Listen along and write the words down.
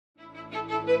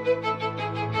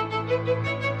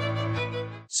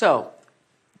So,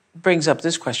 brings up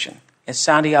this question. As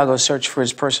Santiago searched for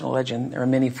his personal legend, there are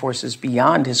many forces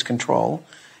beyond his control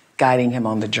guiding him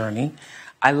on the journey.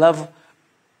 I love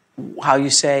how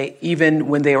you say, even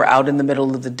when they were out in the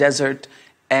middle of the desert,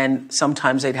 and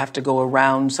sometimes they'd have to go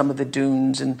around some of the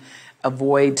dunes and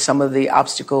avoid some of the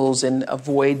obstacles and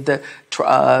avoid the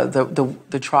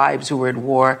tribes who were at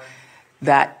war,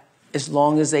 that as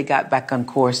long as they got back on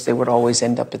course, they would always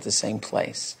end up at the same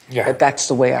place. Yeah. That's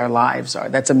the way our lives are.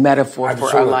 That's a metaphor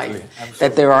for our life. Absolutely.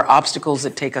 That there are obstacles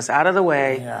that take us out of the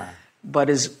way, but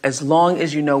as long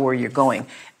as you know where you're going.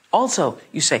 Also,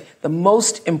 you say, the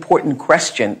most important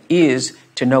question is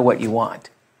to know what you want.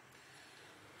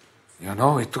 You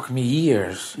know, it took me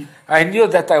years. I knew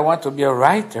that I want to be a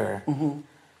writer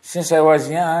since I was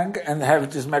young and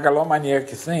have these megalomaniac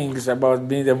things about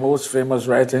being the most famous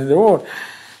writer in the world.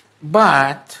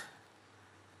 But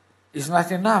it's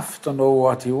not enough to know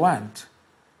what you want.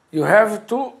 You have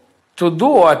to do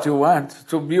what you want,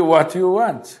 to be what you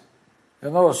want.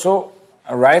 You know, so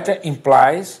a writer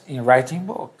implies in writing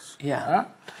books. Yeah.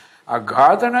 A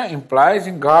gardener implies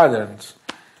in gardens.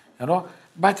 You know,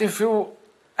 but if you,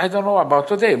 I don't know about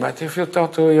today, but if you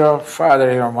talk to your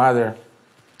father, your mother,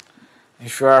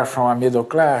 if you are from a middle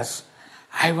class,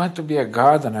 I want to be a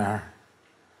gardener.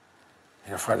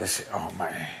 Your father says, oh,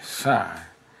 my son,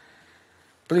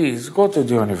 please go to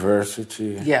the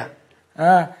university. Yeah.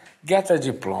 Get a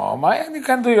diploma, and you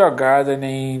can do your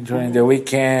gardening during the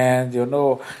weekend, you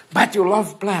know. But you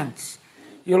love plants.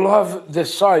 You love the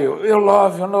soil. You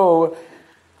love, you know.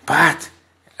 But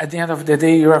at the end of the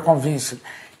day, you are convinced.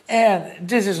 And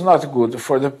this is not good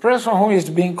for the person who is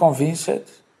being convinced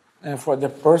and for the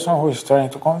person who is trying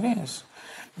to convince.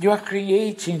 You are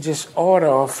creating this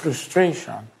aura of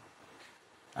frustration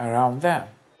around them.